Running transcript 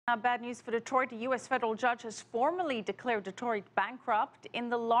Bad news for Detroit. A U.S. federal judge has formally declared Detroit bankrupt in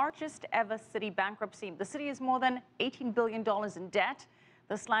the largest ever city bankruptcy. The city is more than $18 billion in debt.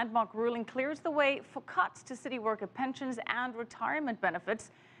 This landmark ruling clears the way for cuts to city worker pensions and retirement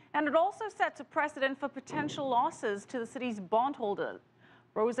benefits. And it also sets a precedent for potential losses to the city's bondholder.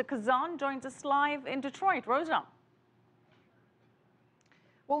 Roza Kazan joins us live in Detroit. Rosa.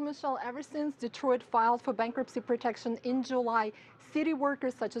 Well, Michelle, ever since Detroit filed for bankruptcy protection in July, city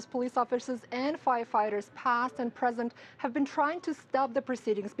workers such as police officers and firefighters, past and present, have been trying to stop the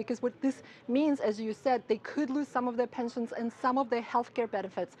proceedings because what this means, as you said, they could lose some of their pensions and some of their health care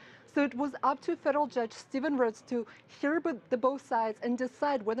benefits. So it was up to federal judge Stephen Rhodes to hear both sides and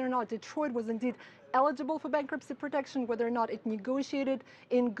decide whether or not Detroit was indeed eligible for bankruptcy protection, whether or not it negotiated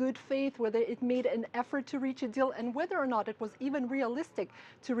in good faith, whether it made an effort to reach a deal, and whether or not it was even realistic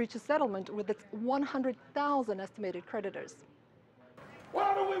to reach a settlement with its 100,000 estimated creditors.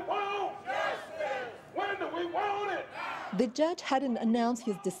 What do we want? Justice! When do we want it? The judge hadn't announced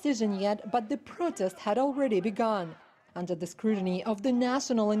his decision yet, but the protest had already begun. Under the scrutiny of the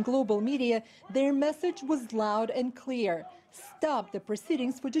national and global media, their message was loud and clear. Stop the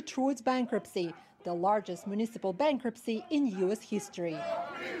proceedings for Detroit's bankruptcy, the largest municipal bankruptcy in U.S. history.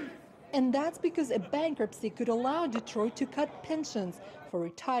 And that's because a bankruptcy could allow Detroit to cut pensions for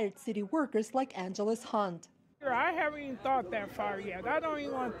retired city workers like Angela's Hunt. I haven't even thought that far yet. I don't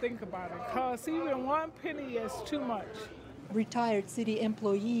even want to think about it because even 1 penny is too much. Retired city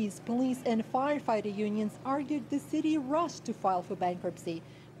employees, police and firefighter unions argued the city rushed to file for bankruptcy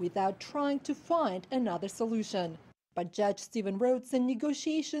without trying to find another solution. But Judge Stephen Rhodes said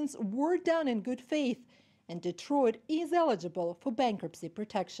negotiations were done in good faith, and Detroit is eligible for bankruptcy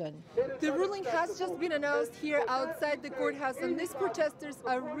protection. The ruling has just been announced here outside the courthouse, and these protesters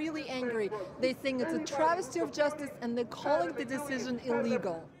are really angry. They think it's a travesty of justice, and they're calling the decision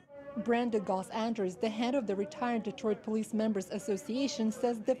illegal. Brenda Goss-Andrews, the head of the Retired Detroit Police Members Association,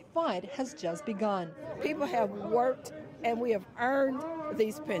 says the fight has just begun. People have worked and we have earned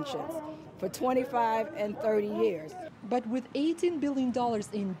these pensions for 25 and 30 years. But with $18 billion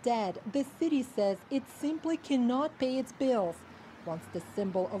in debt, the city says it simply cannot pay its bills. Once the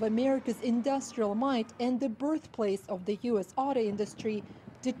symbol of America's industrial might and the birthplace of the U.S. auto industry,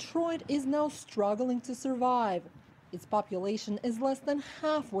 Detroit is now struggling to survive. Its population is less than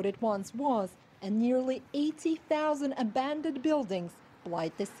half what it once was, and nearly 80,000 abandoned buildings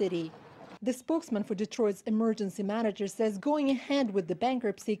blight the city. The spokesman for Detroit's emergency manager says going ahead with the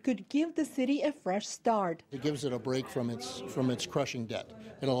bankruptcy could give the city a fresh start. It gives it a break from its crushing debt.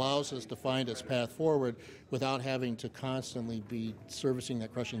 It allows us to find its path forward without having to constantly be servicing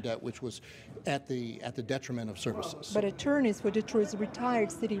that crushing debt, which was at the detriment of services. But attorneys for Detroit's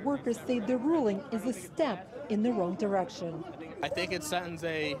retired city workers say the ruling is a step in the wrong direction. I think it sends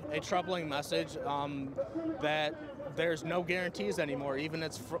a troubling message that there's no guarantees anymore, even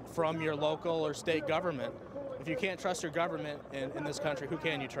it's from your local or state government. If you can't trust your government in this country, who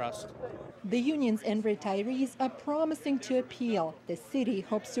can you trust? The unions and retirees are promising to appeal. The city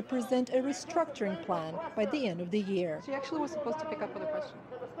hopes to present a restructuring plan by the end of the year. She actually was supposed to pick up with a question.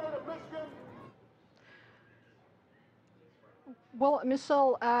 Well,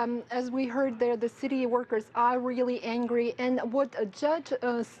 Michelle, as we heard there, the city workers are really angry. And what Judge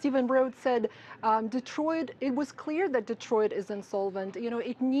Stephen Rhodes said, Detroit, it was clear that Detroit is insolvent. You know,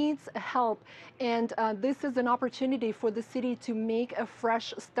 it needs help. And this is an opportunity for the city to make a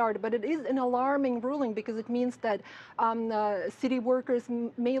fresh start. But it is an alarming ruling because it means that city workers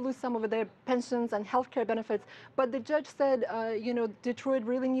may lose some of their pensions and health care benefits. But the judge said, you know, Detroit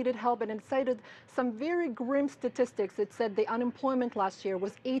really needed help. And it cited some very grim statistics. It said the unemployment last year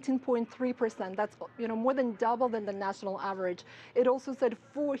was 18.3%. That's, you know, more than double than the national average. It also said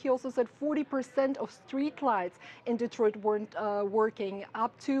he also said 40% of street lights in Detroit weren't working.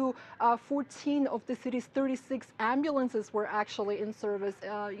 Up to 14 of the city's 36 ambulances were actually in service.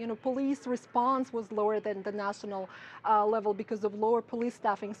 You know, police response was lower than the national level because of lower police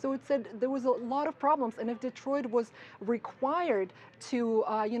staffing. So it said there was a lot of problems, and if Detroit was required to,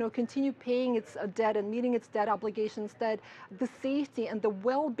 you know, continue paying its debt and meeting its debt obligations, that the safety and the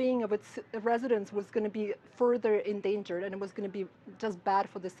well-being of its residents was going to be further endangered, and it was going to be just bad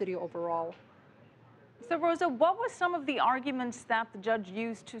for the city overall. So, Rosa, what were some of the arguments that the judge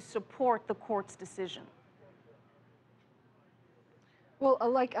used to support the court's decision? Well,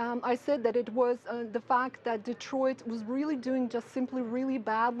 I said that it was the fact that Detroit was really doing just simply really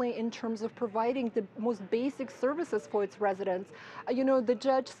badly in terms of providing the most basic services for its residents. The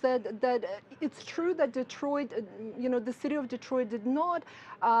judge said that it's true that Detroit, the city of Detroit did not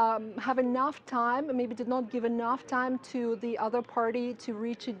have enough time, maybe did not give enough time to the other party to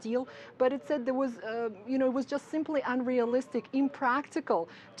reach a deal, but it said there was, it was just simply unrealistic, impractical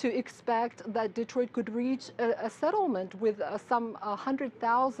to expect that Detroit could reach a settlement with some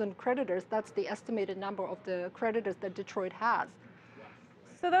 100,000 creditors. That's the estimated number of the creditors that Detroit has.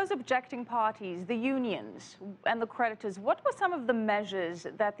 So those objecting parties, the unions and the creditors, what were some of the measures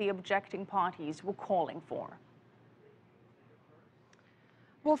that the objecting parties were calling for?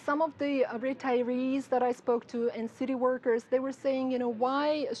 Well, some of the retirees that I spoke to and city workers, they were saying,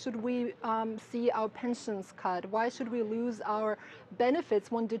 why should we see our pensions cut? Why should we lose our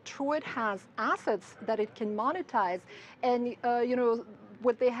benefits when Detroit has assets that it can monetize? And,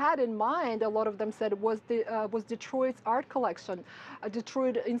 what they had in mind, a lot of them said, was Detroit's art collection.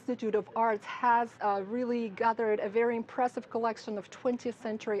 Detroit Institute of Arts has really gathered a very impressive collection of 20th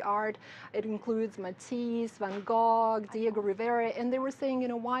century art. It includes Matisse, Van Gogh, Diego Rivera, and they were saying,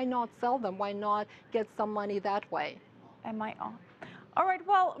 why not sell them? Why not get some money that way? Am I on? All right,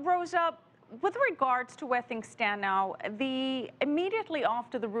 well, Roza, with regards to where things stand now, immediately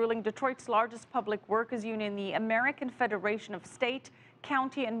after the ruling, Detroit's largest public workers union, the American Federation of State,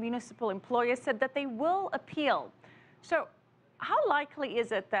 County and Municipal Employers, said that they will appeal. So how likely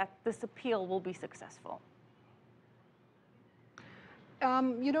is it that this appeal will be successful?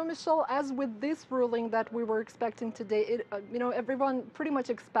 Michelle, as with this ruling that we were expecting today, everyone pretty much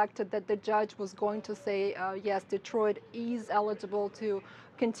expected that the judge was going to say, yes, Detroit is eligible to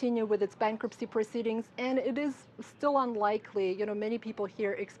continue with its bankruptcy proceedings, and it is still unlikely. Many people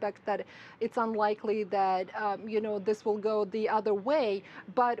here expect that it's unlikely that, this will go the other way.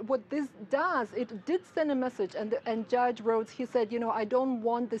 But what this does, it did send a message, and Judge Rhodes, he said, I don't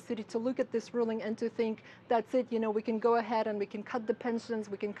want the city to look at this ruling and to think that's it, we can go ahead and we can cut the pensions,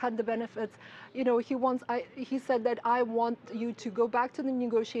 we can cut the benefits. He said that I want you to go back to the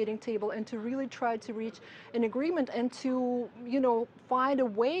negotiating table and to really try to reach an agreement and to, find a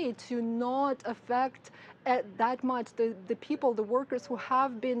way to not affect that much the people, the workers who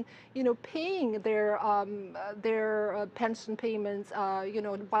have been, paying their pension payments,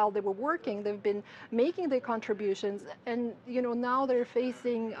 while they were working. They've been making their contributions, and now they're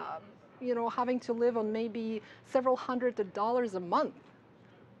facing, having to live on maybe several $100s a month.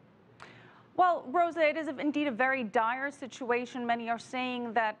 Well, Roza, it is indeed a very dire situation. Many are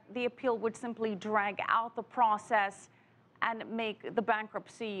saying that the appeal would simply drag out the process and make the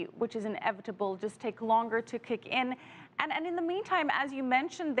bankruptcy, which is inevitable, just take longer to kick in. And in the meantime, as you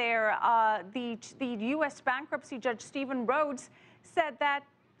mentioned there, the U.S. bankruptcy judge, Stephen Rhodes, said that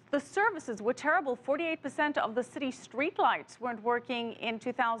the services were terrible. 48% of the city's streetlights weren't working in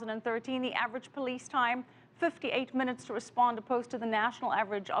 2013. The average police time, 58 minutes to respond, opposed to the national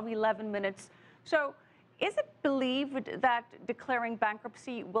average of 11 minutes. So is it believed that declaring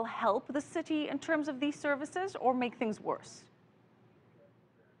bankruptcy will help the city in terms of these services or make things worse?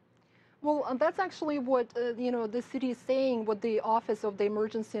 Well, that's actually what, the city is saying, what the Office of the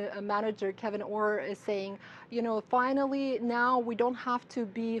Emergency Manager, Kevin Orr, is saying. Finally, now we don't have to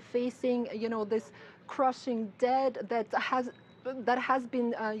be facing, this crushing debt that has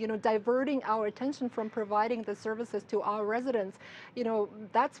been, diverting our attention from providing the services to our residents.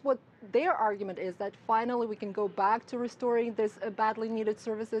 That's what their argument is, that finally we can go back to restoring this badly needed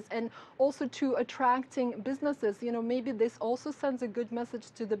services and also to attracting businesses. Maybe this also sends a good message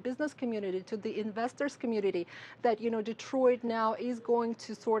to the business community, to the investors community, that, Detroit now is going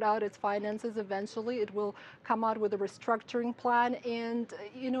to sort out its finances eventually. It will come out with a restructuring plan, and,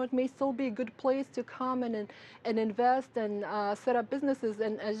 it may still be a good place to come and invest and set up businesses.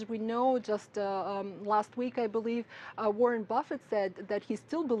 And as we know, just last week, I believe, Warren Buffett said that he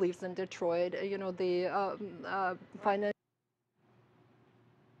still believes in Detroit, the financial.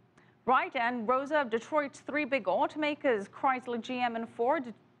 Right, and Roza, Detroit's three big automakers, Chrysler, GM, and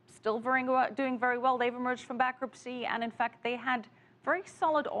Ford, still doing very well. They've emerged from bankruptcy, and in fact, they had very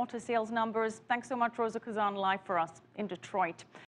solid auto sales numbers. Thanks so much, Roza Kazan, live for us in Detroit.